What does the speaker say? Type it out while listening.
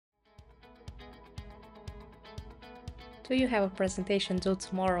Do you have a presentation due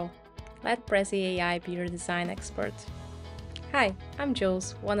tomorrow? Let Prezi AI be your design expert. Hi, I'm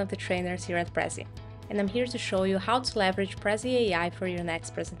Jules, one of the trainers here at Prezi, and I'm here to show you how to leverage Prezi AI for your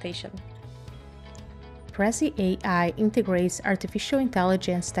next presentation. Prezi AI integrates artificial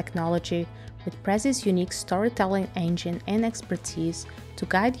intelligence technology with Prezi's unique storytelling engine and expertise to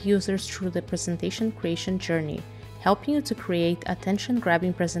guide users through the presentation creation journey, helping you to create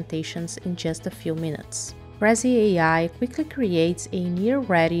attention-grabbing presentations in just a few minutes. Prezi AI quickly creates a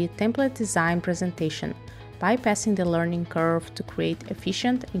near-ready template design presentation, bypassing the learning curve to create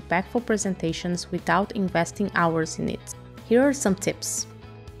efficient, impactful presentations without investing hours in it. Here are some tips.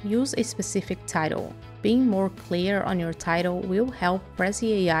 Use a specific title. Being more clear on your title will help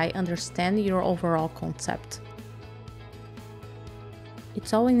Prezi AI understand your overall concept.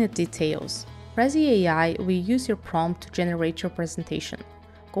 It's all in the details. Prezi AI will use your prompt to generate your presentation.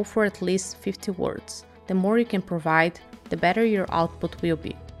 Go for at least 50 words. The more you can provide, the better your output will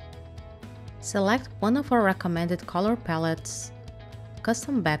be. Select one of our recommended color palettes,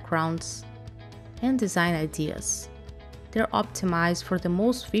 custom backgrounds, and design ideas. They're optimized for the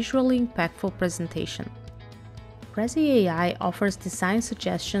most visually impactful presentation. Prezi AI offers design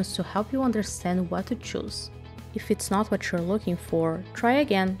suggestions to help you understand what to choose. If it's not what you're looking for, try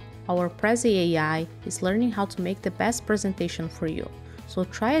again. Our Prezi AI is learning how to make the best presentation for you, so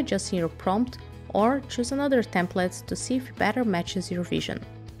try adjusting your prompt or choose another template to see if it better matches your vision.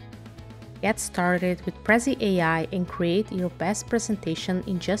 Get started with Prezi AI and create your best presentation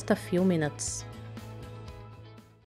in just a few minutes.